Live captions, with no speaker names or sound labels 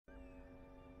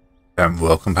And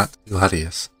welcome back to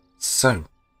Gladius. So,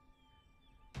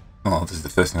 this is the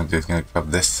first thing I'm doing. I'm going to grab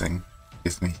this thing.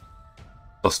 Gives me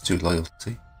 +2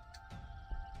 loyalty.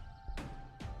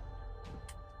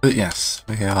 But yes,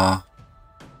 we are.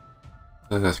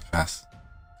 Let's press.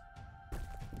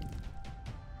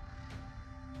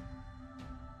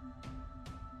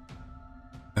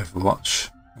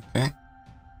 Overwatch. Okay.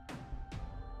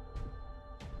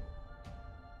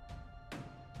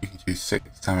 You can do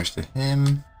 6 damage to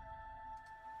him.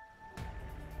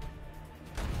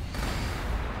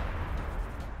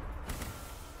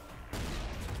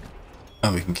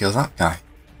 Oh, we can kill that guy.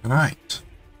 Right.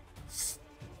 Skip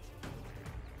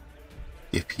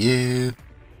you.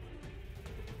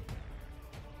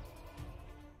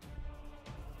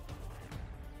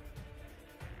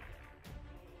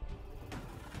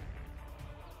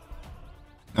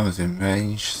 I was in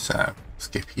range, so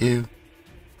skip you.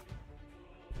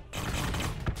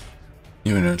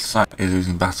 You're in a slightly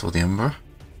losing battle with the Umbra.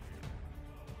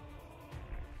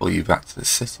 Pull you back to the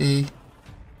city.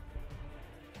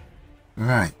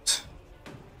 Right.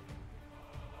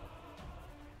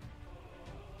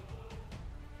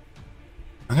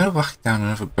 I'm going to whack down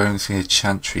another bonus in a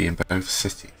chantry in both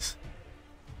cities.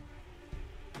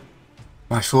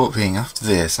 My thought being, after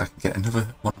this I can get another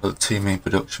one of the 2 main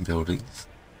production buildings.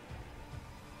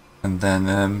 And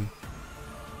then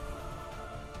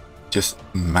just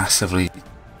massively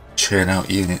churn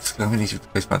out units. I'm going to need to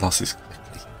replace my losses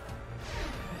quickly.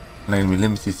 I'm going to be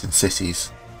limited in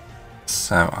cities,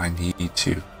 so I need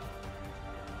to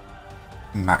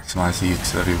maximise the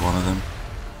use of every one of them.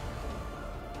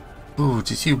 Ooh,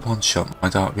 did you one-shot my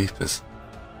Dark Reapers?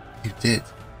 You did.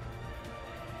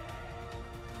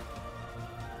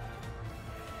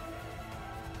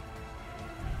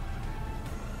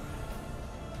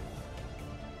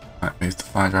 Right, move the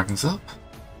Fire Dragons up.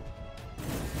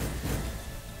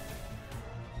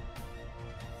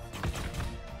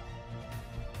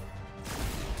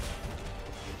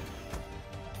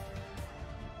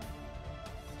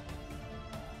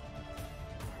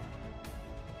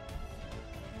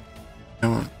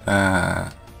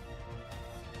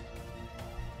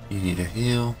 You need a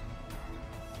heal.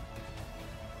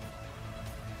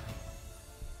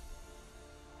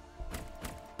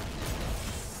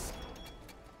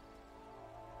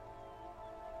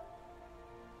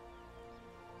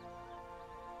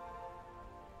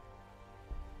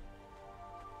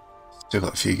 Still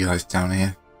got a few guys down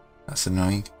here. That's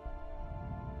annoying.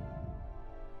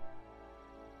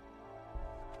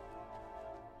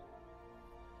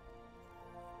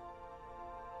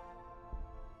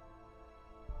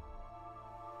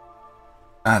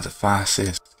 The fire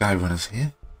seer sky runners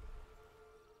here.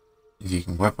 You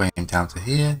can web way him down to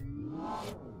here.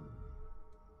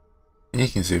 And you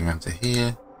can zoom around to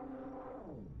here.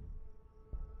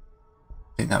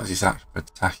 I think that was his action for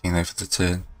attacking over the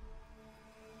turn.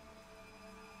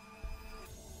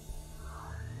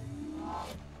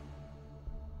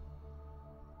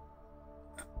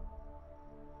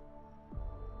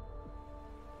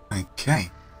 Okay.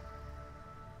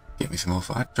 Get me some more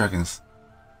fire dragons.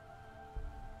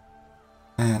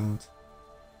 And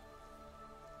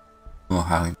more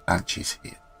howling banshees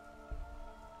here.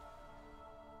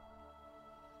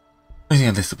 Losing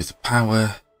a little bit of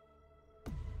power.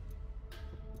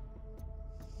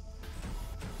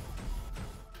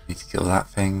 Need to kill that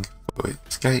thing before it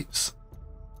escapes.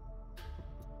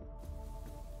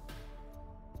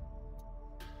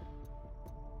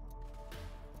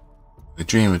 The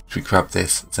dream would be grab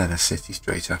this, then a city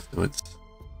straight afterwards.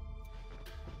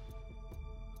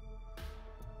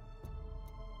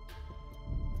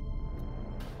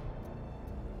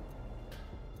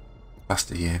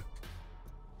 Faster you.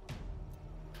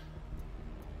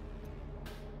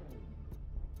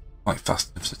 Quite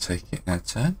fast enough to take it in a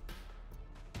turn.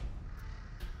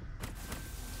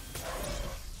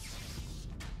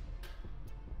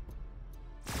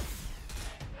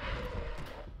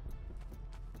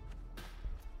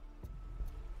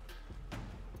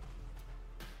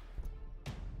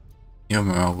 Your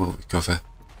morale will recover.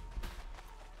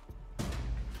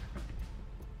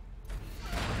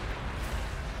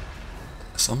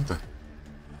 Sombra.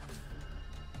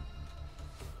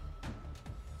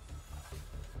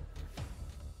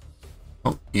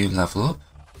 Oh, you level up.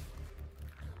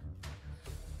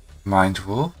 Mind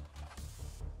War.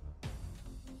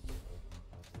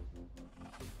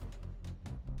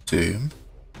 Doom.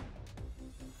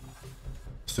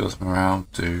 Steals morale.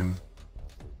 Doom.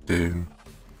 Doom.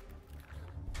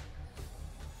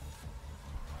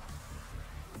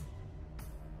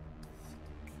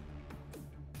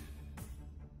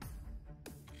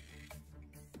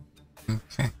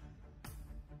 Okay.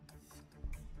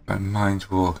 I mind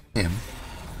war him,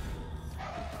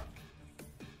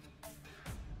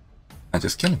 I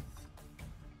just kill him.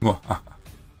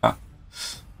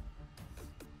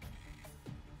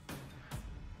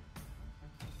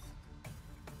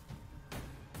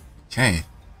 Okay. I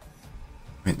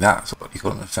mean, that's what you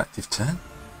call an effective turn.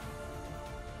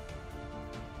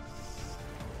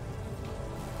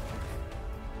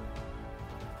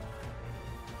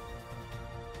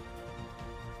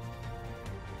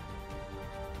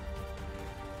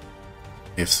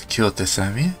 We have secured this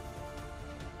area.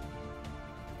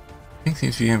 Things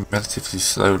seem to be going relatively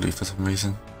slowly for some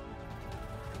reason.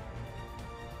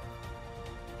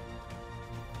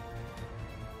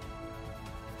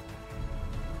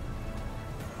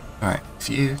 Right, if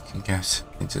you can get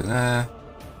into there.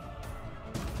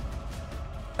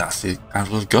 That's the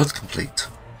Outlaw God complete.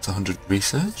 It's 100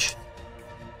 research.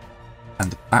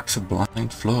 And the Backs of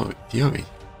Blind Fury.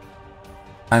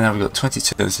 And now we've got 20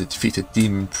 turns to defeat a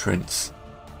Demon Prince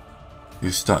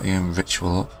who's starting a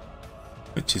ritual up,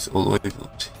 which is all the way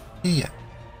up to here.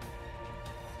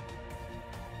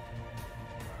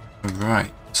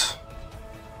 Right.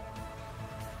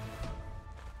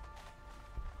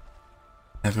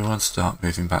 Everyone start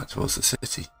moving back towards the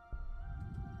city.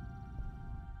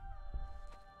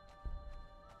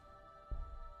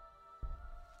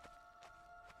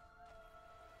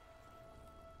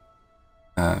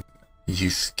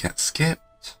 Youth get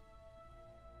skipped.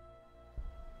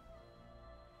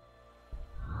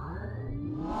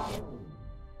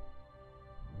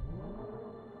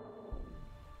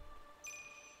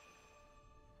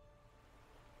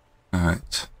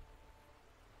 Alright.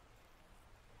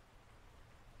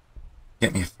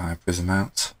 Get me a fire prism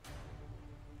out.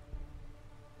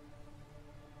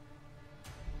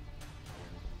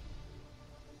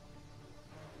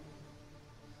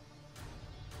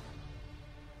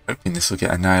 Hoping this will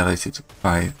get annihilated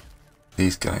by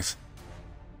these guys.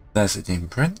 There's the Demon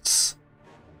Prince.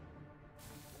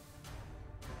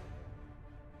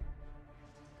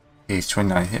 He's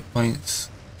 29 hit points.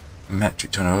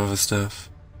 Metric ton of other stuff.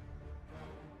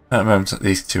 At the moment,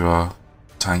 these two are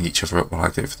tying each other up while I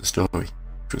go for the story,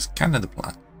 which was kind of the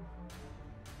plan.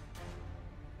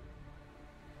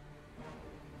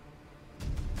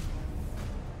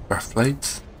 Breath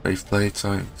blades, brave blades,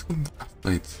 sorry, it's called breath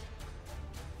blades.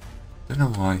 Don't know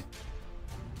why.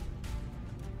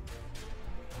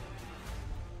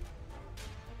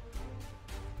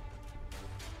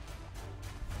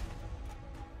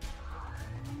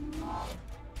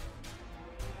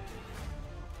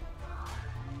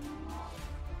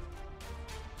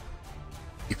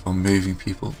 Keep on moving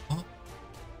people up.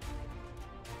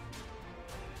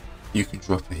 You can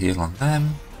drop a heal on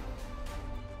them.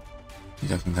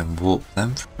 You can then warp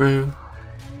them through.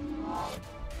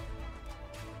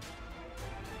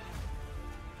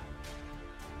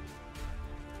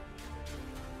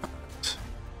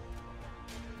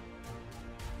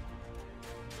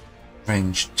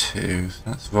 Range 2.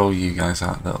 Let's roll you guys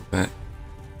out a little bit.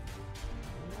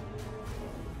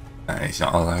 No, he's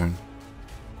not alone.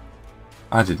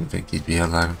 I didn't think he'd be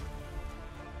alone.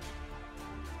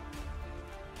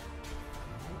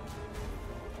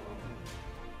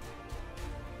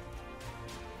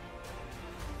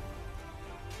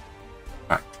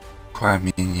 Right, acquire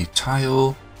me a new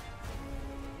tile.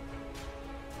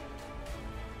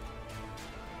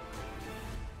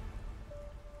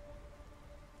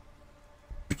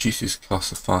 Reduces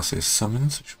cost of fastest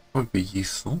summons, which will probably be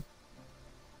useful.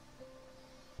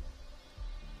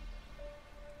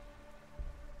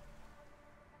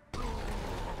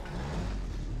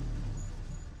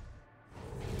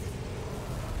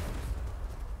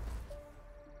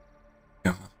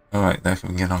 Alright, they're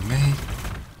coming in on me.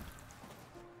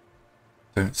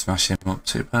 Don't smash him up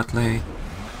too badly.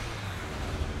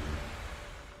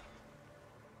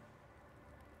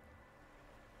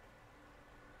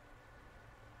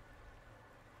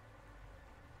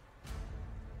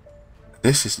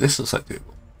 This looks like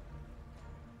doable.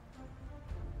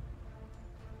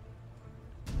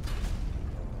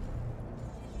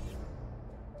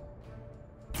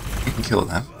 You can kill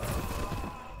them.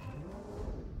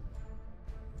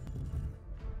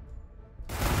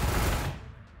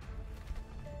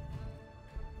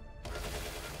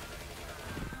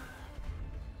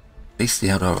 At least the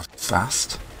Eldari are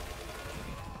fast.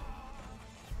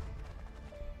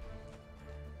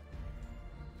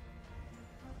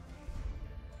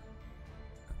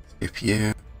 Skip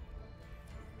you.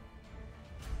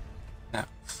 Now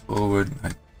forward.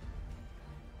 I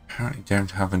apparently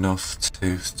don't have enough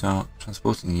to start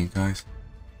transporting you guys.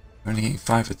 I'm only getting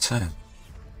 5 a turn.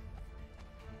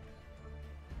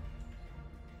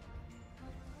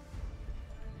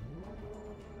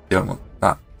 don't want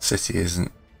that city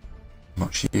isn't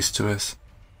much use to us.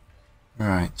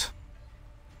 Right.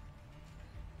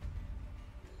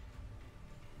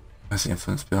 Where's the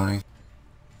influence building?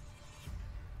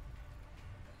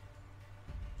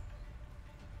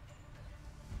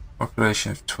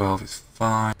 Population of 12 is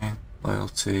fine.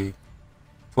 Loyalty.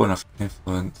 4 enough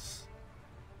influence.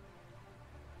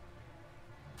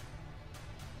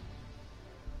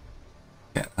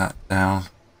 Get that down.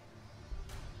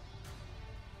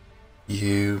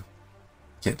 You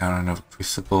get down another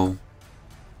crucible.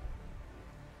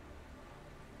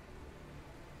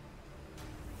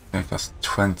 It's going to cost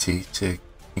 20 to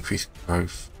increase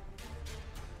growth.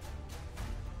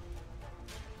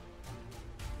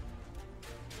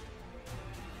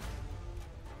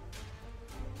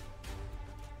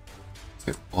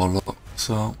 Get Warlock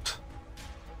Assault.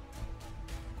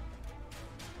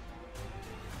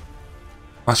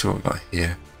 Actually, what we got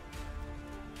here.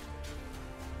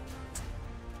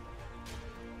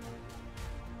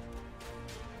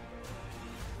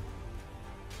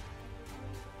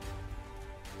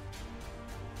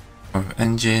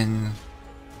 Engine.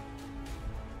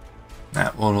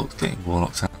 That Warlock's getting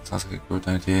Warlocks out. Sounds like a good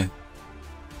idea.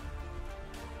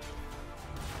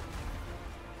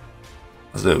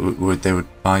 As they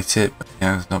would bite it, but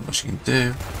yeah, there's not much you can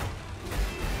do.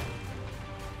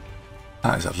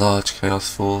 That is a large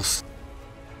chaos force.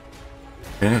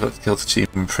 We only got to kill the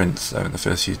chief and prince though in the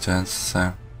first few turns,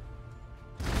 so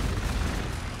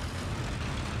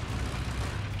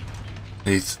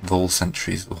these Vol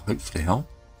sentries will hopefully help.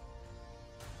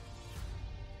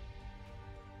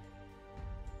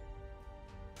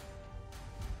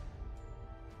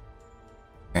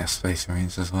 Yeah, Space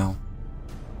Marines as well.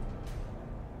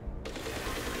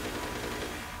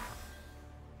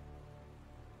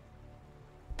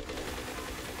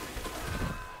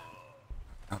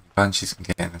 Banshees can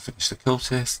get in and finish the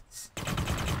cultists.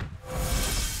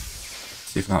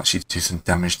 See if we can actually do some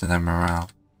damage to their morale.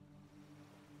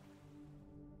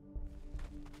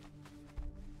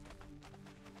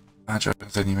 Badger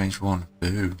has only range 1.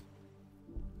 Boo.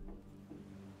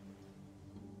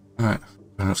 Alright,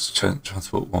 enough to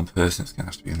transport one person, it's going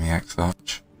to have to be in the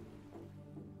X-Arch.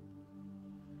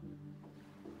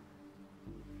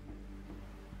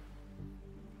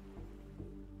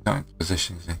 Not in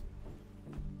position, is he?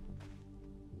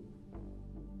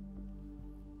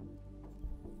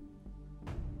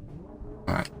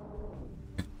 Right,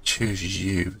 I choose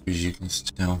you because you can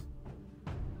still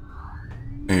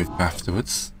move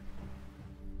afterwards.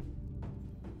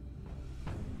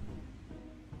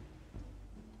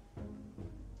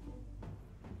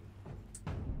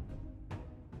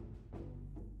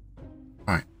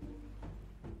 Right.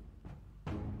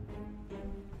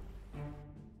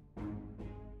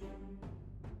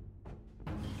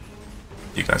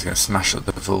 You guys are going to smash up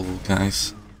the Vol,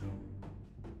 guys.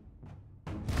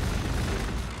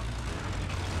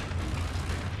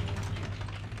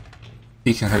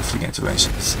 You can hopefully get into range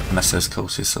and mess those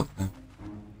cultists up now.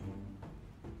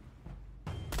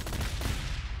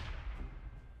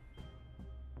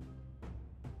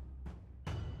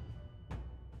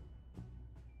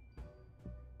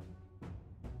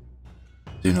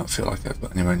 Do not feel like I've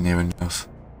got anywhere near enough.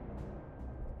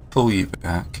 Pull you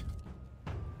back.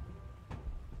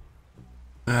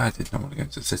 But I did not want to go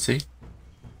into the city.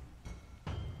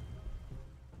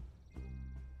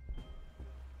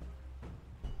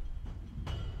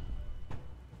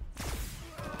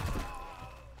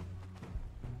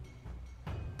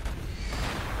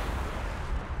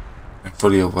 I'm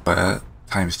fully aware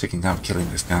time is ticking down killing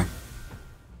this guy.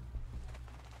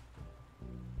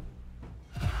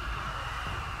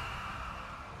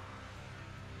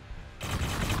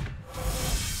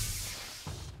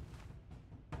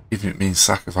 Even if it means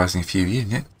sacrificing a few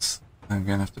units, I'm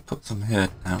going to have to put some here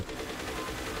now.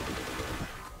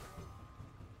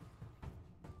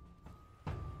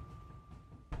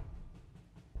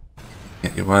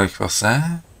 Get your way across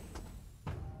there.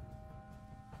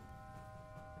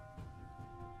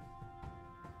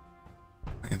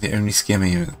 You're the only skimmer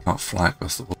unit that can't fly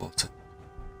across the water.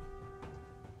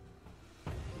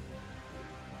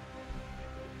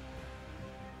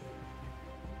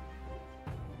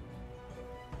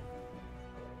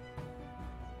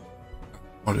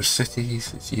 Order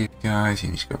cities, it's you guys,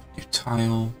 you need to go up a new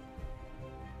tile.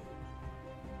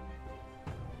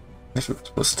 If we're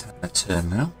to plus 10 a turn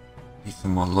now, need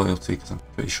some more loyalty because I'm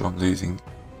pretty sure I'm losing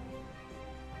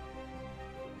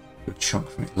a good chunk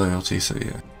from loyalty, so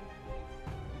yeah.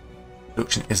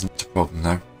 Production isn't a problem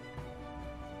though.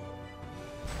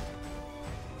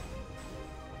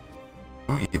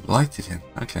 Oh, you blighted him,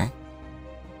 okay.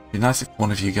 It'd be nice if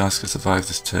one of you guys could survive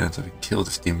this turn so we can kill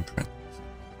this Demon Prince.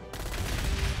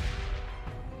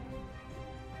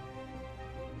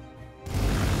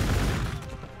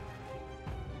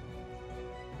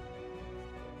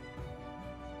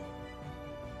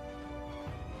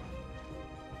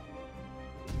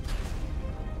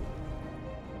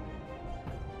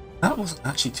 That wasn't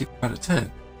actually too bad a turn.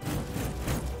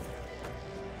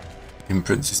 Demon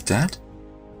Prince is dead.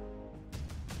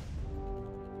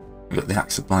 We've got the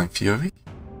Axe of Blind Fury.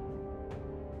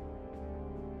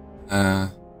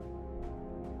 So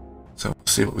we'll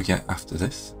see what we get after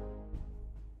this.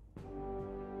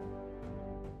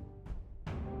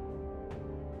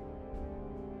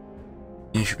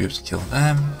 You should be able to kill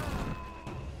them.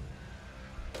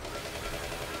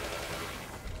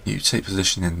 You take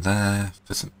position in there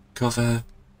for some cover.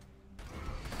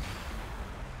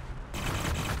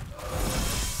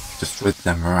 Destroy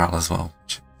their morale as well,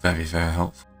 which is very, very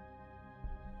helpful.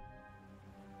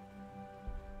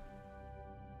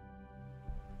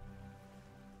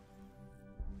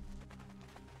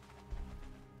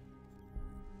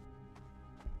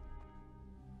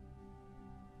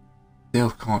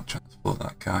 Still can't transport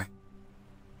that guy.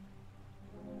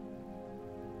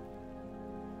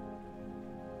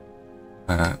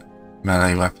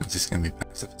 Melee weapons is going to be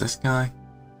better for this guy.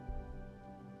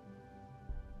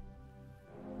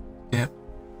 Yep.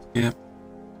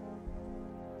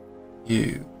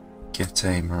 You get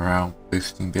a morale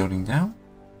boosting building down.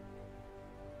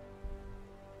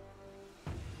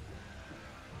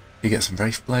 You get some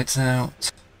Wraith Blades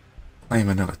out. Claim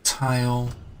another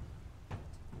tile.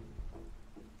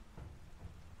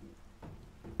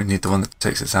 We need the one that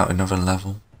takes us out another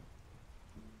level.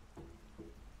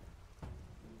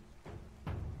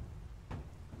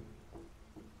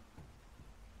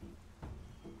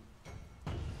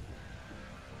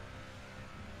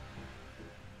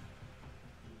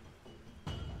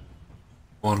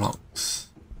 Warlocks.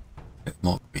 Get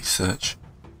more research.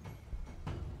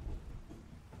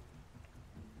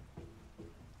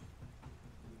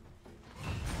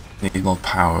 Need more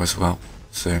power as well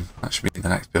soon. That should be the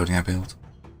next building I build.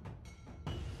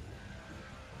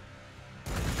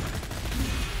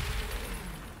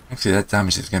 Actually, their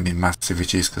damage is going to be massively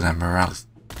reduced because their morale is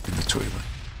in the toilet.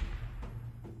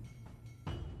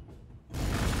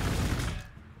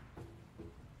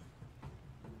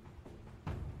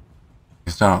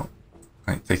 Start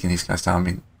like taking these guys down. I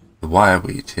mean, the wire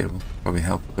weed here will probably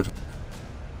help a bit.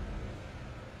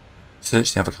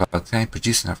 Search the avatar of Cain,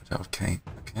 produce an avatar of Cain.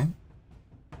 Okay.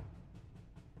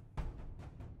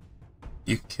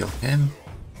 You kill him.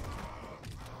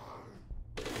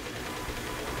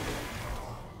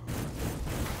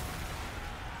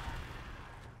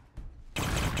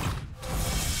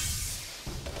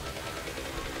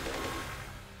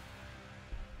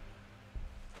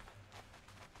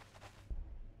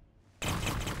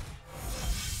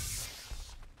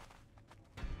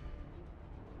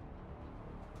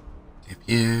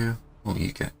 You, or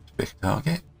you get to pick a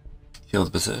target, kill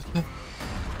the Berserker,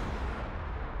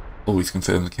 always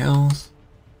confirm the kills.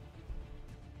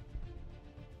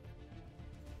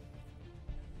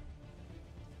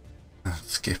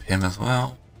 Skip him as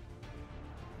well.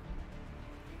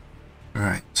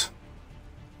 Right.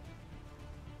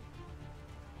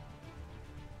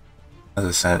 As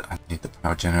I said, I need the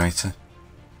power generator.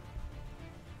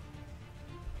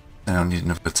 Then I'll need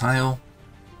another tile.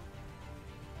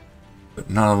 But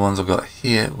none of the ones I've got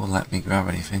here will let me grab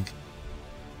anything.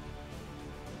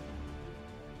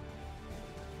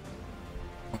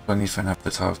 What do I need for an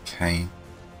avatar of Cain?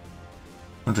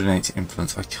 180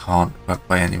 influence I can't grab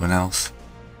by anyone else.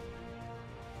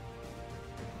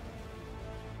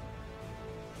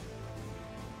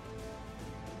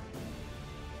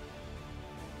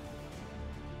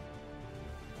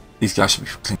 These guys should be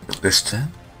cleaned up this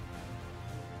turn.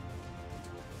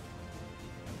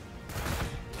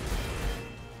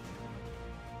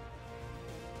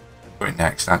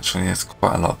 Next, actually, there's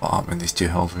quite a lot of armor in these two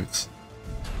hull routes.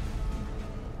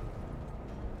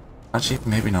 Actually,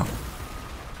 maybe not.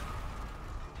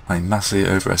 I massively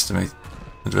underestimated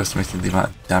the amount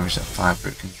of damage that fire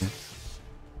brute can do.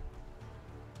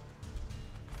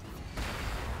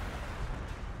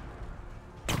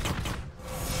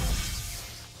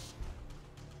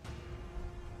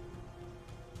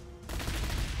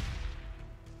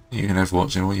 You can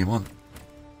overwatch it all you want.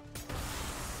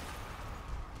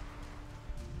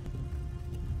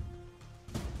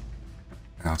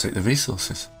 I'll take the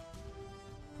resources.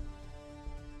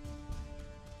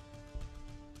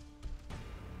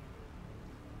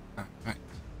 Right.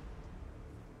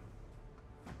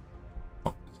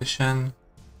 Hold position.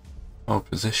 Hold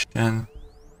position.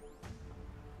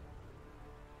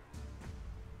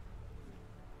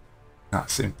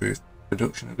 That's improved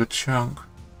production a good chunk.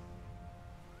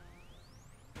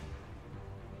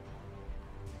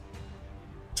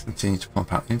 Let's continue to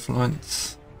pump out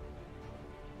influence.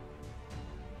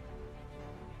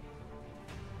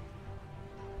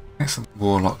 Get some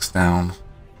warlocks down,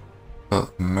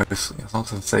 but mostly as long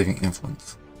as I'm saving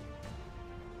influence.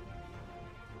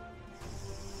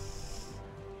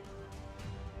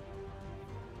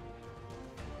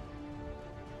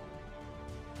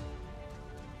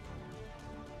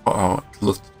 What I would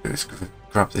love to do is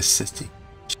grab this city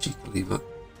cheekily, but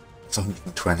it's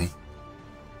 120.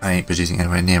 I ain't producing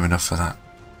anywhere near enough for that.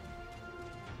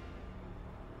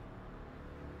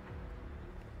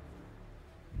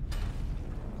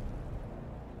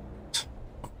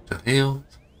 To heal.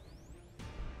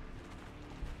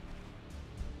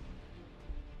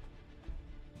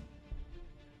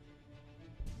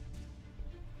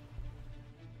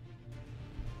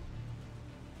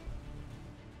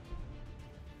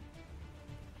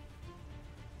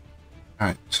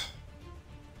 Right.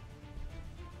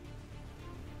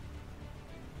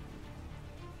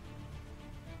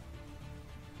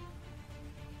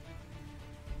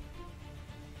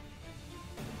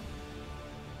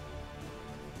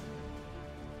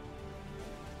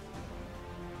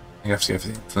 You have to go for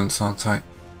the influence, aren't I?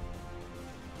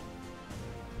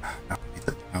 No,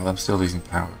 I'm still losing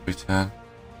power every turn.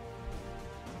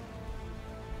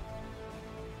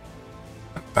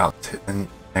 I'm about to hit the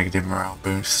negative morale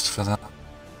boost for that.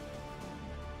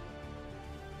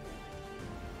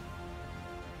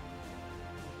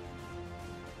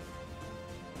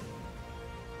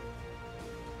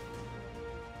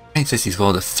 Main city's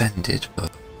well defended,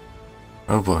 but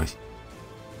oh boy.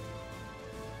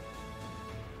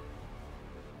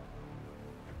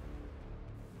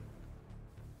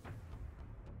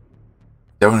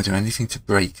 Don't want to do anything to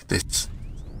break this,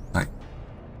 like,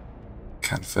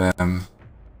 kind of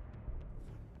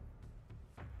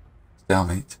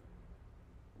stalemate.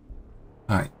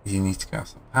 Right, you need to grab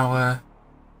some power.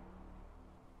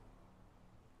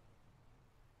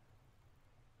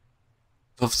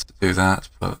 Love to do that,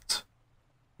 but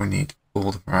we need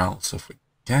all the morale stuff we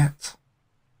can get.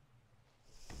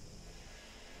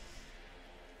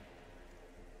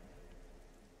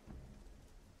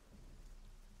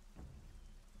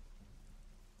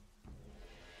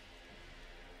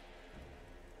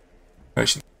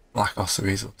 Actually, Black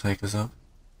Ossuaries will take us up.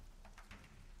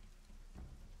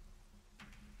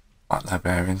 Like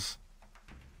Librarians.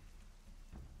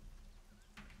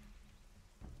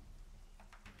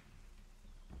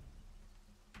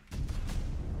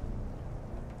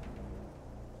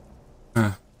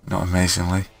 Not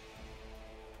amazingly.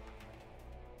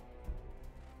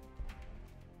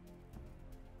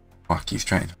 Keep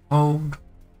straight and hold.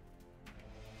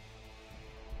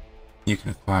 You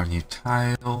can acquire a new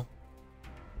tile.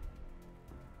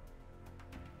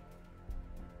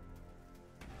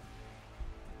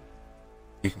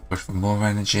 You can push for more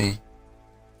energy.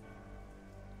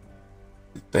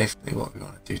 It's basically what we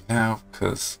want to do now,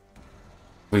 because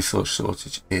resource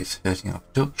shortage is hurting our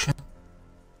production.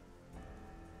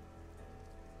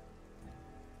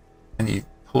 Any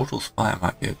portal spire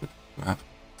might be a good grab.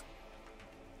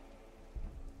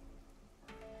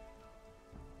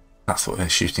 That's what we're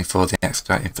shooting for, the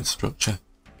excavate infrastructure.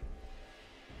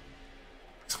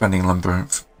 Expanding lumber,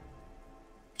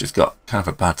 which has got kind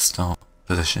of a bad start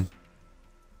position.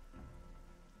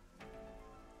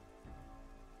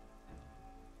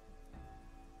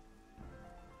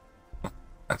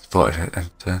 I thought it had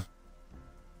end turn.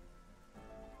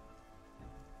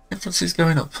 Influence is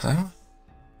going up though.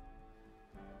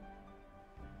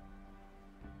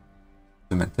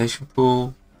 Cementation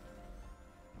pool.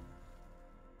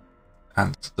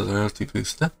 And the loyalty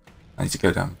booster. I need to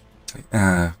go down.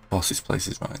 Boss's place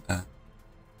is right there.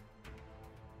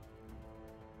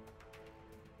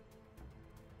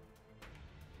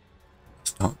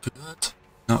 It's not good.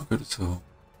 Not good at all.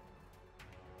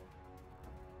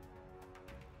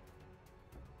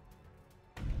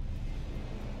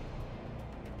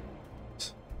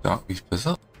 Dark Reapers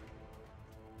up.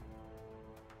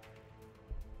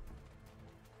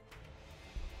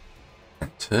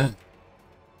 And turn.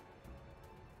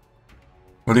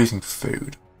 We're losing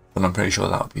food, but I'm pretty sure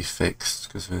that'll be fixed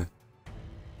because we're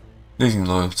losing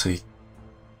loyalty,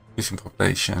 losing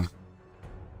population.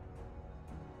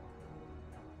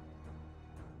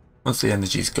 Once the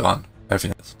energy's gone,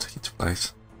 everything else will take into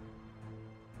place.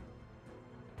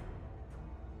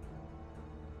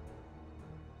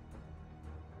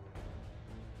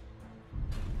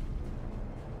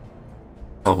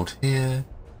 Hold here.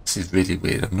 This is really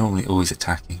weird. I'm normally always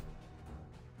attacking.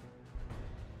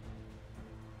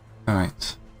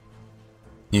 Alright.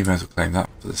 You may as well claim that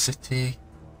for the city.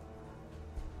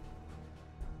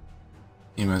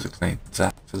 You may as well claim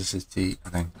that for the city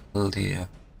and then clear.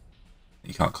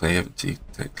 You can't clear it until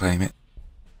you claim it.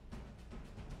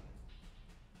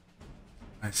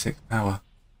 6 power.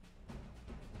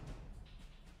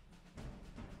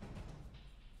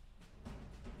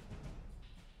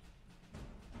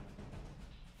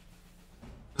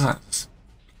 That's,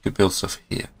 you could build stuff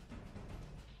here.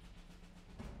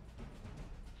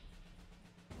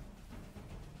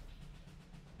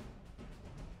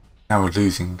 Now we're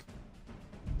losing.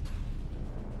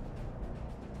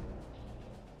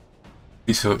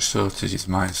 Research shortage is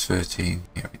minus 13.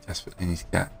 Yeah, we desperately need to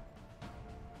get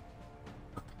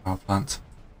a power plant.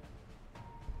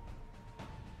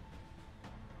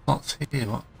 Lots here.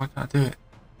 Why can't I do it?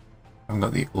 I haven't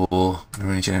got the ore. I'm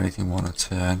only generating 1 a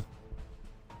turn.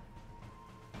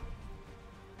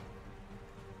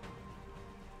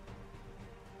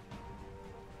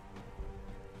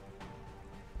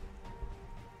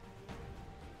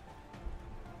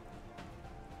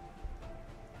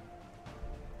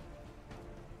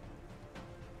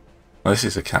 Well, this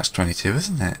is a catch-22,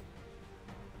 isn't it?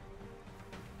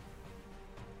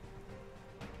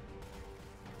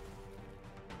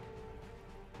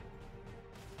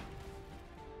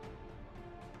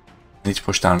 I need to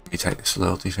push down and retake this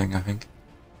loyalty thing, I think.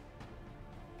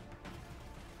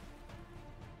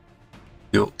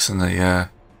 The orcs and the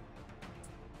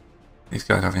these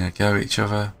guys having a go at each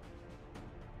other.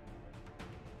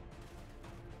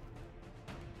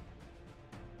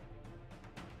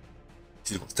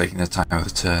 This is what's taking the time of the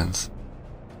turns.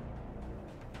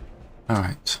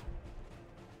 Alright.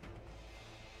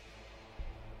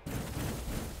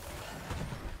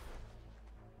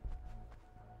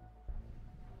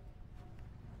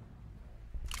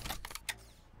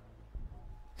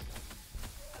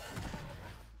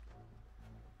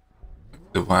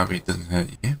 The worry doesn't hurt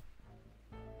you.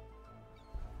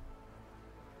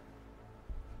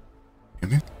 Hear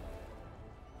me?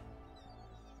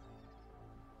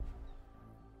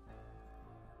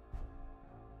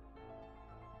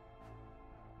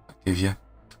 I'll give you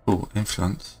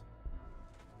influence.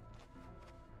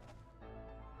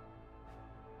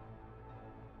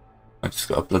 I just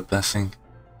got a blood blessing.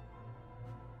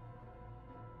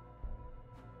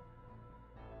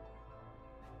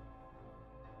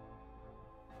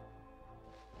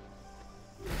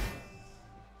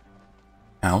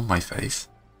 Ow, my face.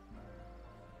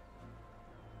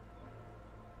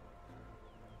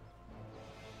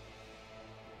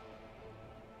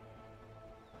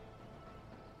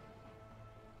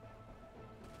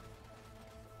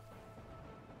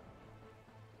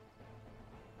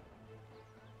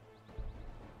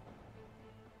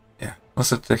 Yeah,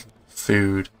 also take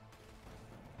food.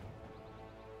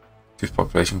 Give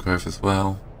population growth as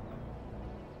well.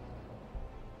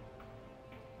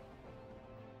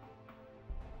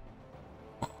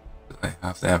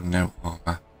 They have no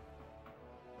armor.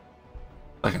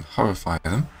 I can horrify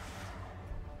them.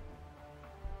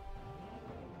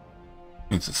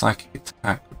 Means the psychic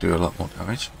attack would do a lot more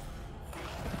damage.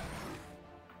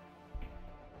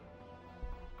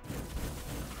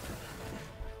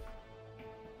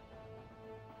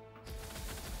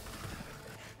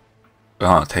 But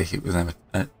I can't take it with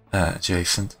them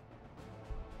adjacent.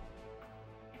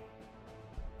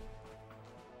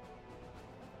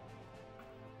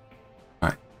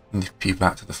 Nip you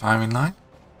back to the firing line.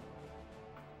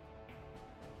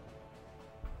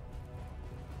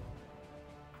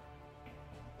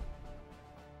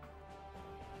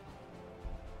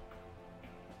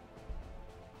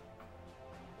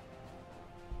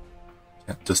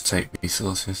 That does take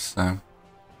resources, so I'm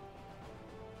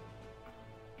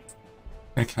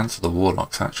going to cancel the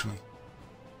warlocks actually.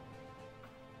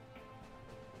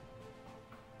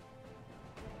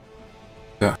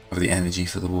 Don't have the energy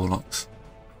for the warlocks.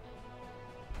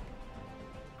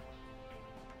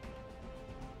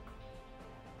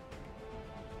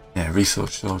 Yeah,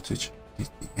 resource shortage. Need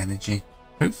the energy.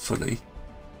 Hopefully,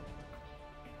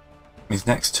 means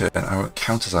next turn I won't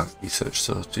counter that research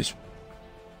shortage.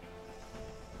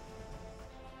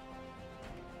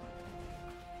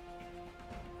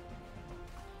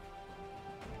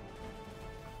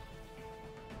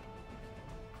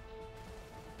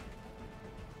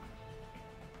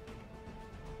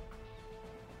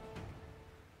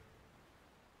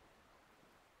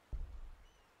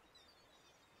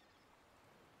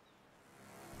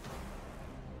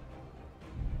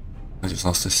 I just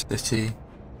lost a city.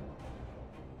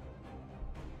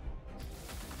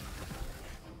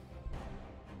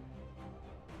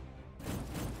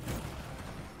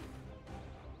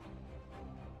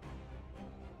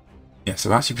 Yeah, so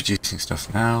we're actually producing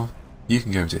stuff now. You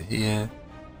can go to here,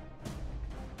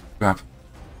 grab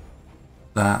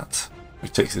that,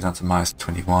 which takes it down to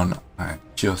 -21, and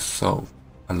just solve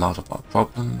a lot of our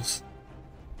problems.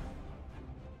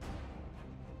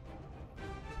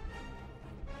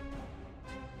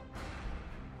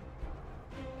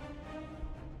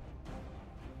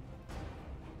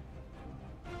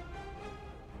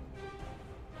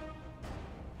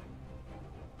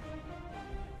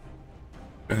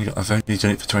 I've only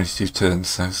done it for 22 turns,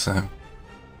 so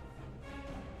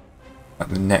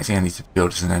the next thing I need to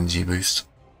build is an energy boost.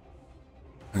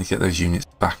 I need to get those units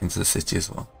back into the city as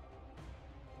well.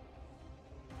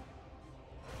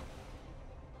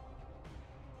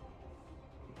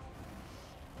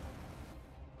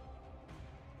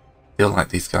 I feel like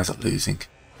these guys are losing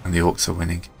and the orcs are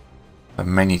winning. I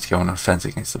may need to go on an offense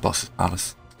against the boss's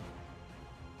palace.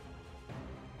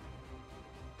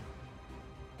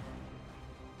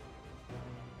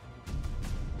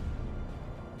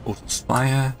 Auto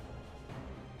Spire.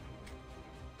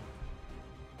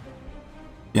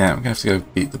 Yeah, I'm going to have to go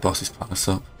beat the boss's palace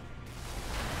up.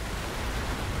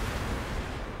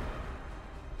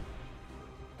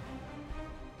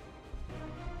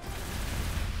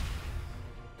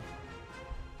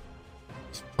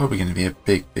 It's probably going to be a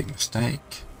big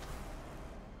mistake.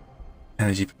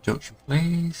 Energy production,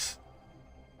 please.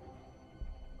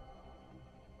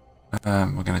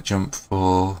 We're going to jump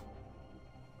for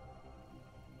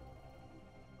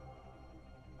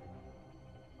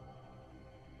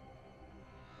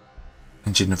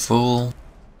engine of fall.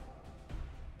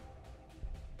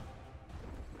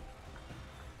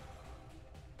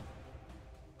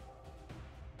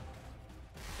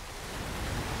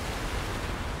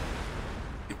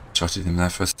 Shotted him there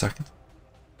for a second.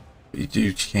 But you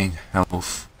do gain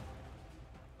health.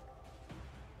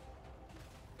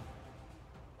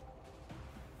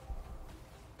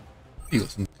 You got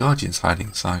some guardians hiding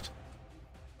inside.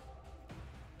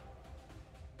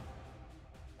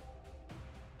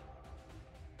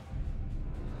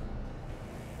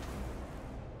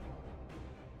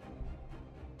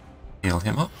 Heal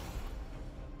him up.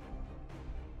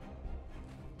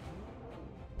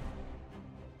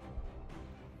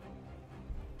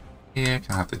 Here,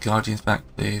 can I have the guardians back,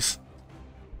 please?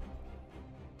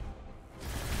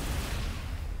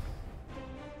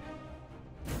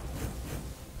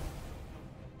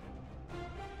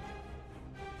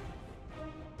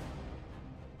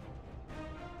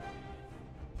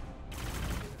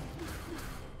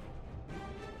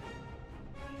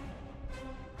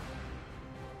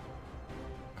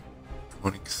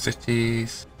 Running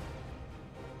cities.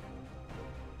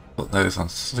 Put those on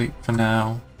sleep for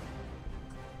now.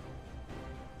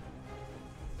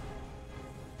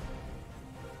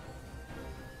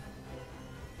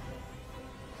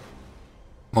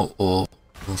 More ore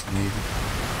wasn't needed.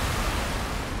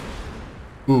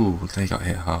 Ooh, they got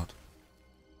hit hard.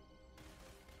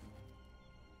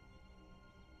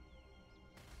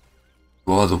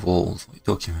 What are the walls? What are you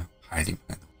talking about? Hiding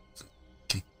behind the walls.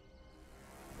 Okay.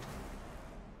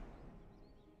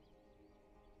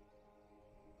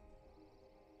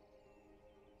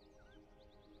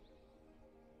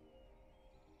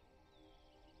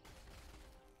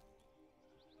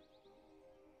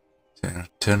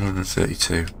 Turn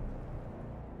 132.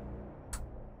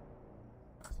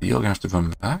 You're going to have to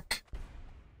run back.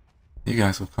 You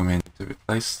guys will come in to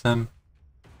replace them.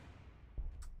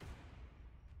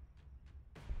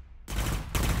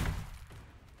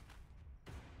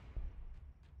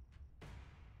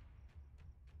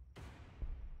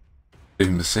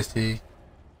 Boom the city.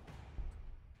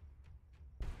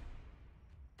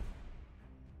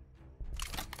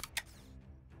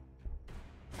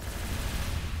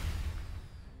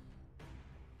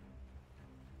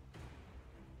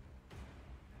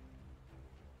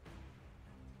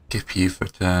 Skip you for a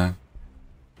turn.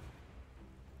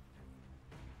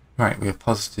 Right, we're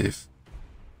positive.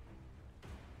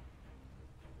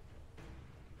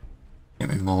 Get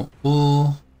me more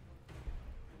ore.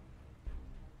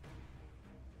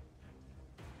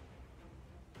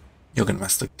 You're going to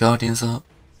mess the guardians up.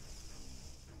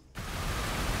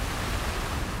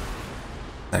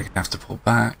 They're going to have to pull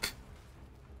back.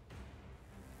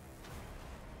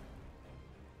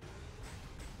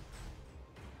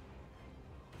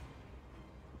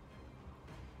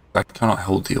 I cannot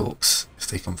hold the orcs if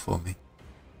they come for me.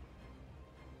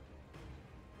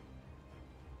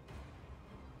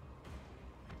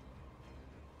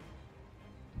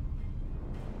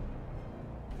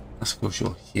 Let's go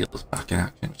your heals back in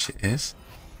action, which it is.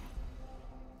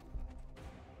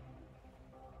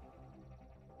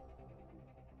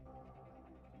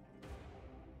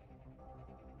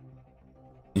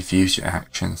 You've used your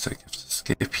action, so you have to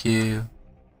skip you.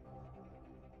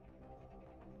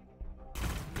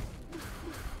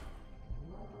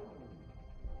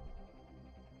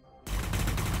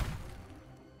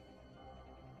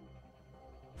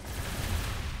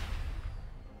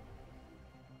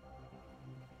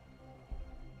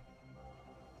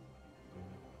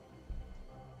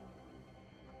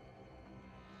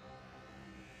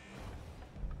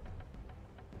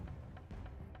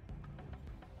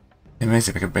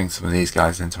 Amazing if I could bring some of these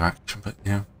guys into action, but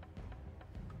you know,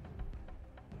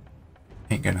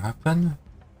 ain't gonna happen.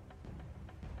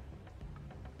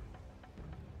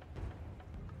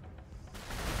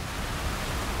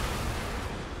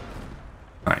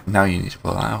 Right, now you need to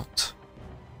pull out.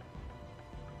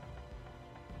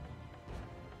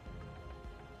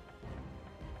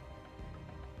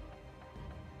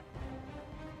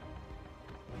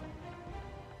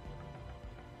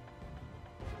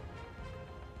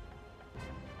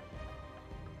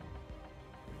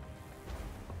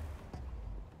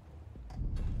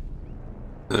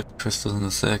 The crystals in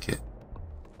the circuit.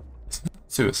 It's not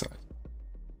suicide.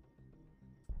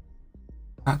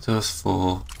 That does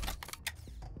for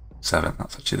 7,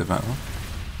 that's actually the better one.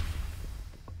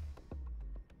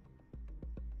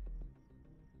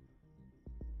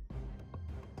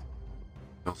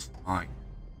 Feels fine.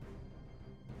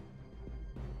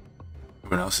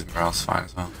 Everyone else's morale's fine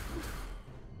as well.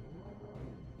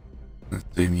 Let's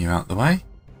zoom you out the way.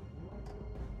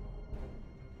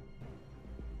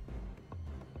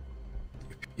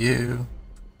 You.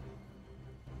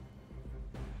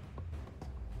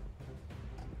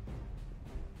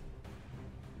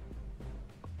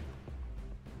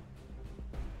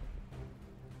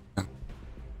 I'm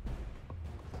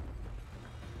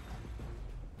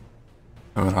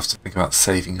gonna have to think about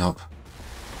saving up.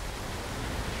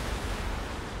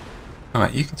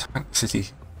 Alright, you can tank the city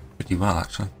pretty well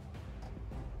actually.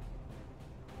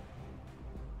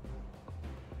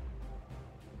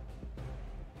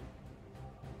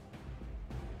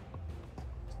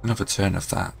 Another turn of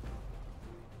that.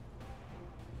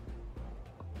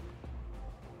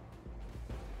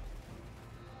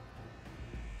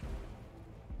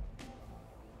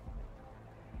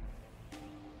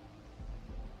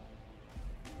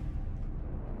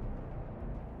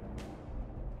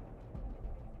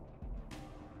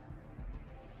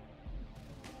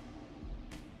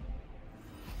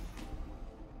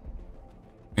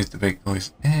 Here's the big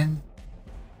boys in.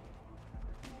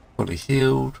 Fully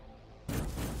healed.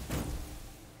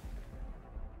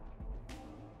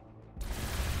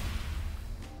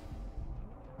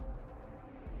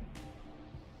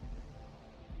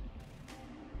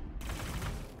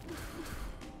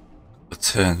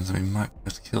 Turns, we might be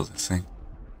able to kill this thing.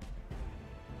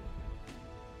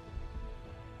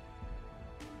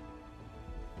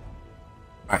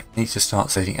 Right, need to start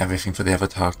saving everything for the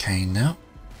Avatar Cane now.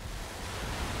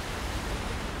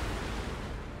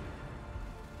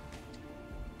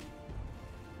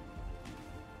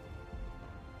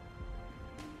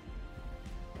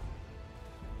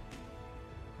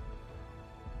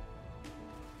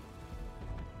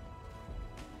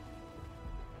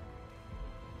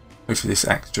 For this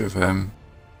extra of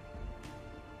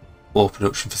ore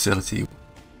production facility.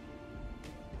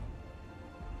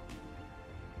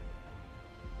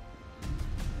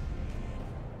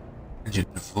 Engine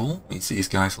full means these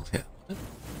guys will hit.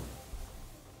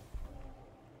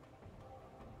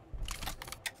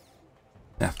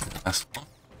 Definitely the best one.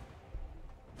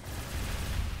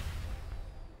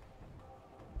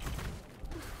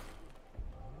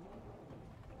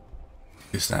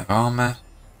 Use their armor.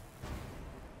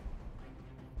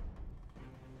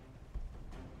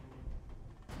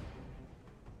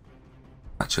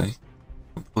 Actually,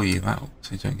 I'll pull you out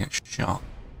so you don't get shot.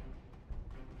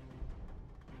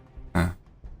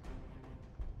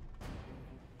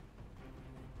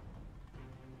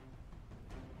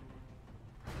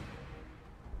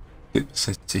 Good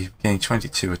city, gain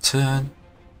 22 a turn.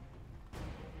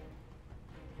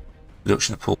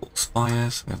 Reduction of port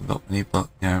spires, we haven't got any, but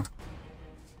you know,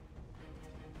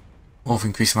 more of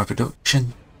increasing my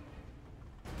production.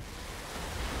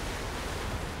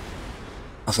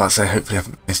 I was about to say, hopefully I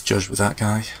haven't misjudged with that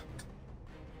guy.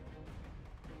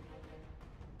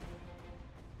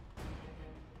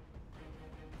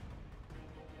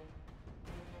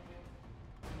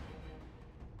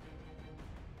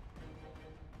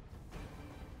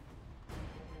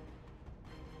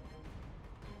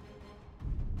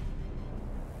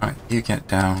 Right, you get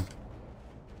down.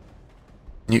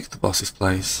 Nuke the boss's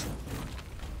place.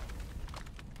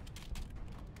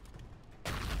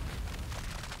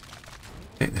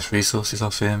 Take this resources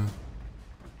off him.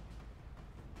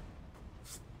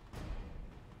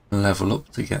 Level up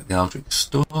to get the Eldritch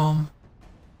Storm.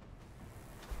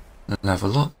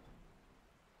 Level up.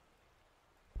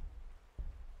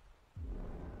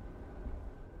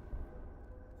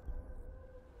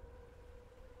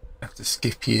 Have to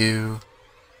skip you.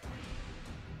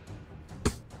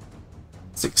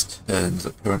 6 turns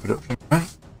at current production,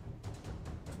 right?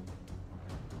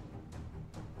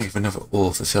 Think of another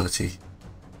ore facility.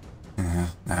 No,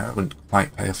 it wouldn't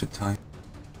quite pay off in time.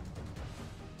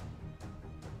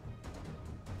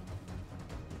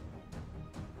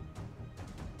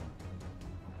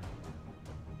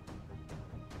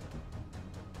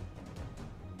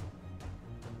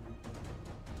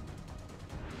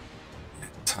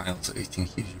 Tiles are eating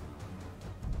huge.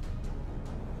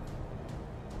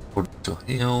 Hold until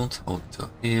healed, hold until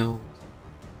healed.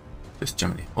 Just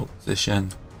generally hold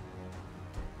position.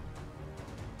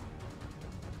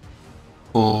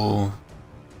 4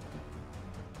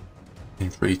 in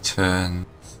 3 turns.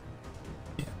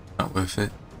 Yeah, not worth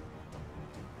it.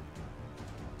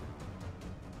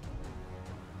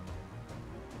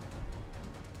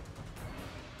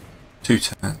 Two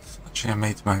turns. Actually, I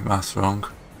made my math wrong.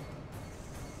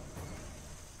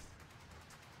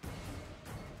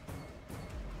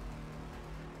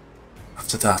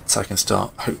 After that, I can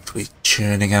start hopefully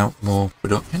churning out more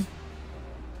production.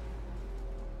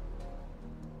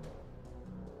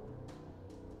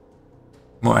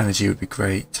 More energy would be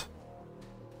great.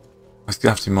 I was going to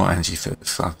have to do more energy first,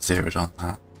 so I've zeroed on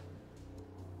that.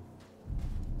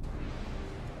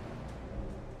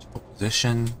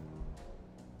 Position.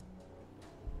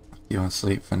 You on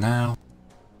sleep for now.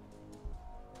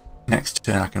 Next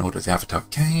turn I can order the Avatar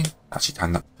Cane. Actually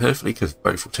timed that perfectly because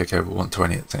both will take over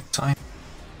 120 at the same time.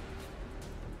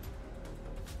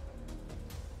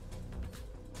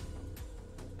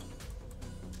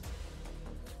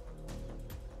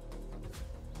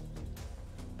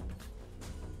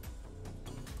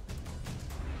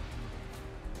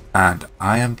 And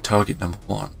I am target number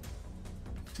 1.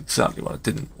 That's exactly what I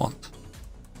didn't want.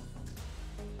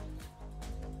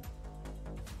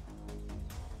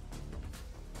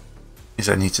 Is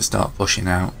I need to start pushing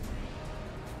out.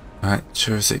 Right,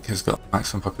 Churzik has got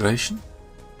maximum population.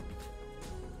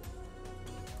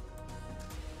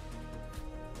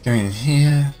 Going in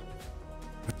here.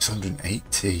 It's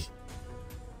 180.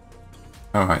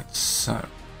 Alright, so.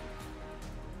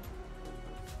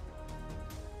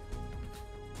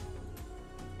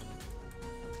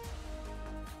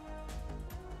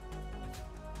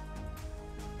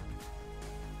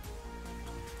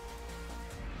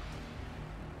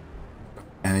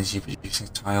 Energy producing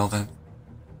tile then.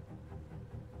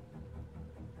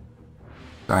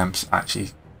 I am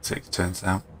actually 6 turns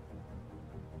out.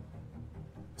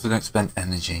 So don't spend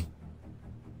energy.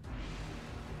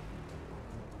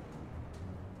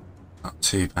 Not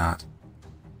too bad.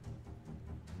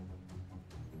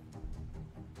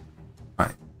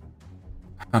 Right.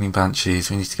 Hunting Banshees,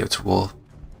 we need to get to war.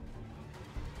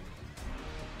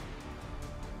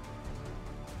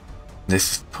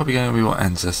 This is probably going to be what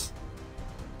ends us.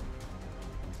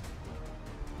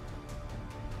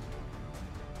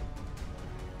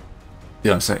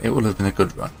 Yeah, so it will have been a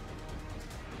good run.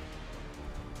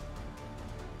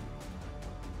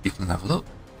 You can level up.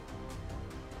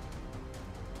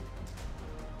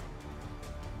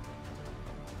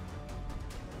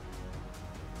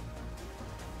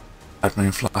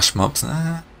 Admin flash mobs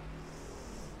there.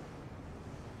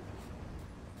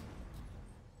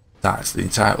 That is the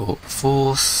entire orc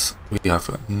force. We have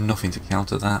got nothing to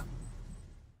counter that.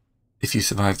 If you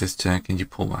survive this turn, can you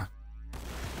pull back?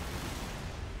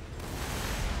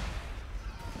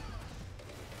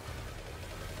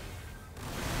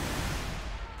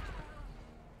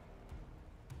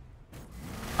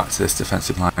 Back to this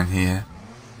defensive line here.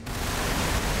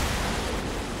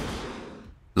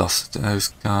 Lost those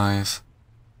guys.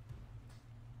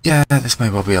 Yeah, this may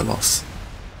well be a loss.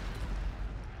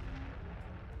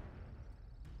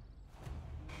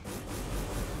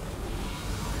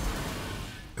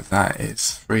 But that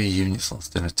is 3 units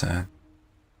lost in a turn.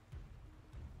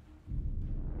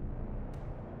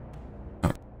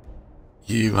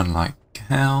 You run like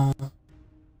hell.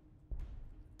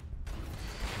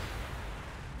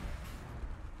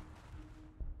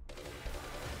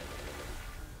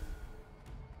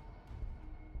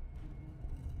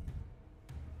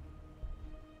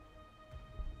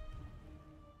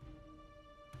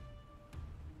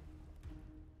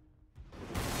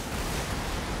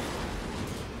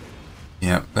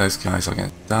 Yep, those guys are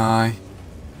going to die.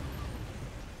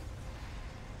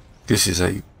 This is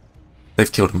a...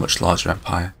 They've killed a much larger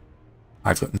empire.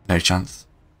 I've got no chance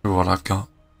for what I've got.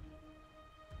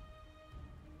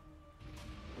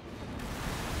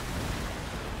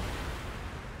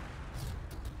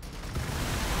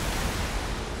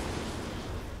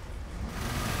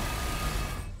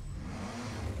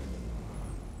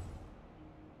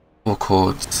 Or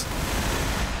chords.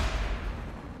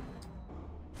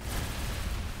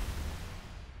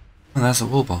 And there's the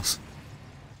war boss.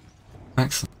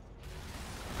 Excellent.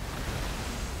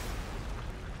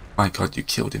 My god, you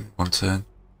killed him in one turn.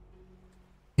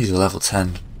 He's a level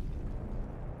 10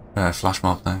 flash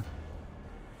mob now.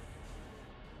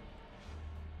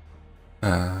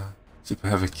 Super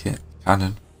heavy kit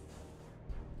cannon.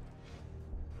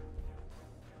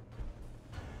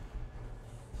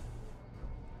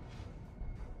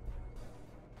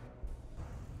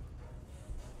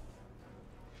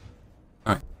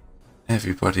 Right,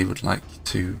 everybody would like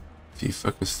to view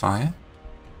focus fire.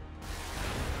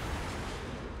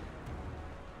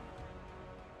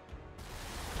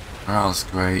 Morale's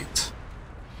great.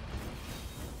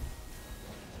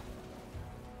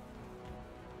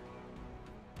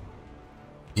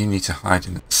 You need to hide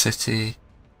in the city.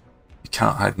 You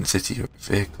can't hide in the city, you're a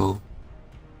vehicle.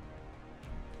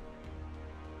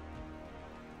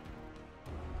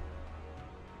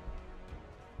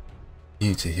 You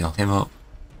need to heal him up.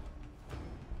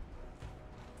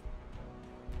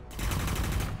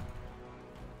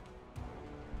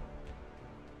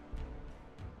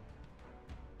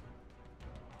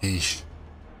 Eesh.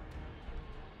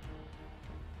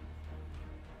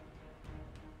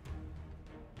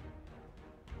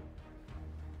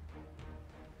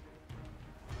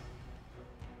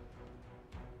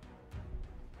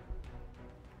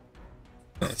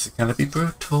 It's gonna be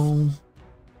brutal.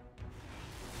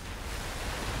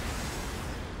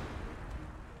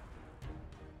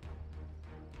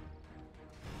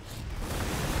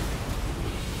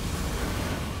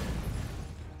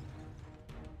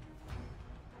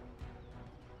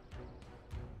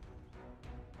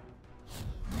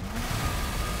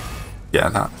 Yeah,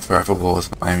 that forever war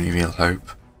was my only real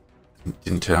hope. It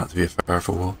didn't turn out to be a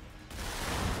forever war.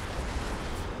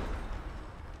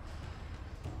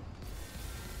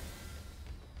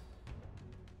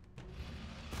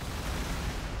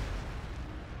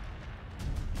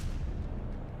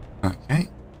 Okay.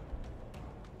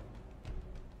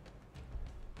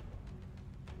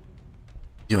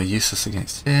 You're useless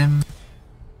against him.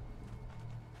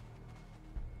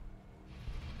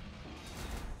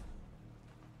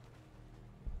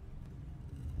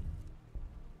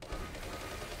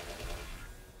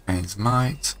 Gains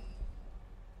might.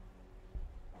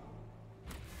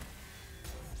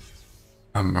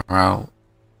 And morale.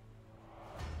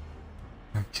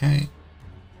 Okay.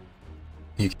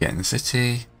 You get in the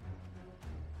city.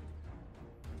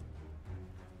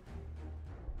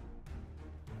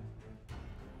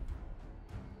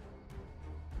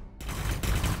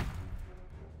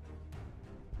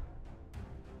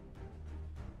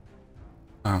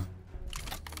 Oh.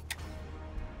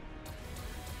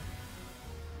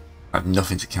 I have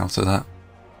nothing to counter that.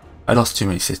 I lost too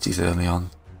many cities early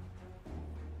on.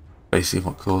 Basically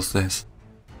what caused this.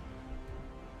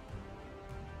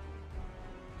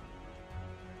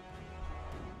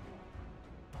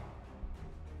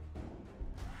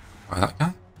 Why that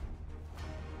guy?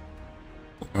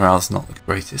 Morale's not the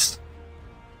greatest.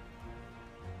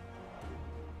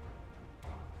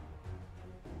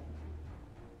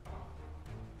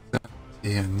 So,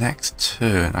 here, next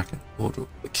turn I can order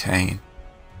up the cane.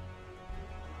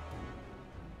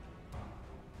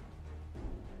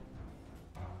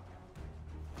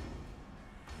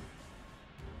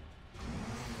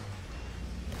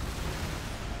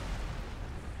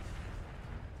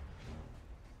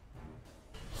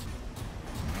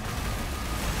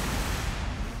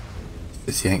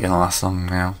 This ain't gonna last long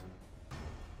now.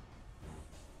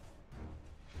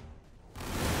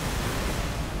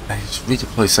 They just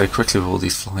redeploy so quickly with all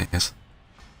these flyers.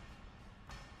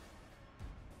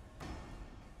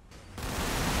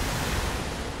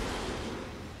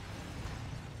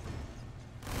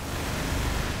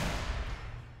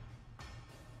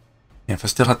 Yeah, if I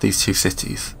still had these two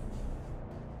cities,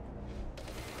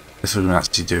 this would have been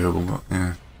actually doable, but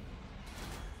yeah.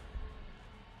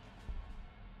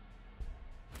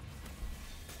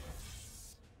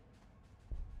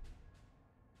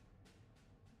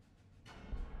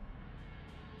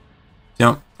 You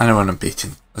know, I know when I'm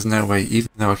beaten. There's no way, even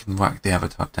though I can whack the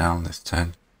avatar down this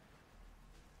turn.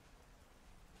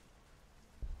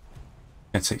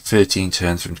 It's gonna take 13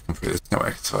 turns for him to come through. There's no way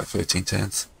I can survive 13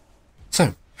 turns.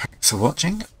 So, thanks for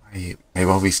watching. I may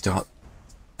well restart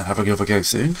and have a go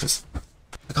soon, because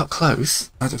I got close.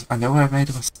 I know I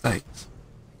made a mistake.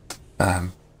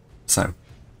 So,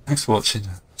 thanks for watching.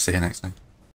 See you next time.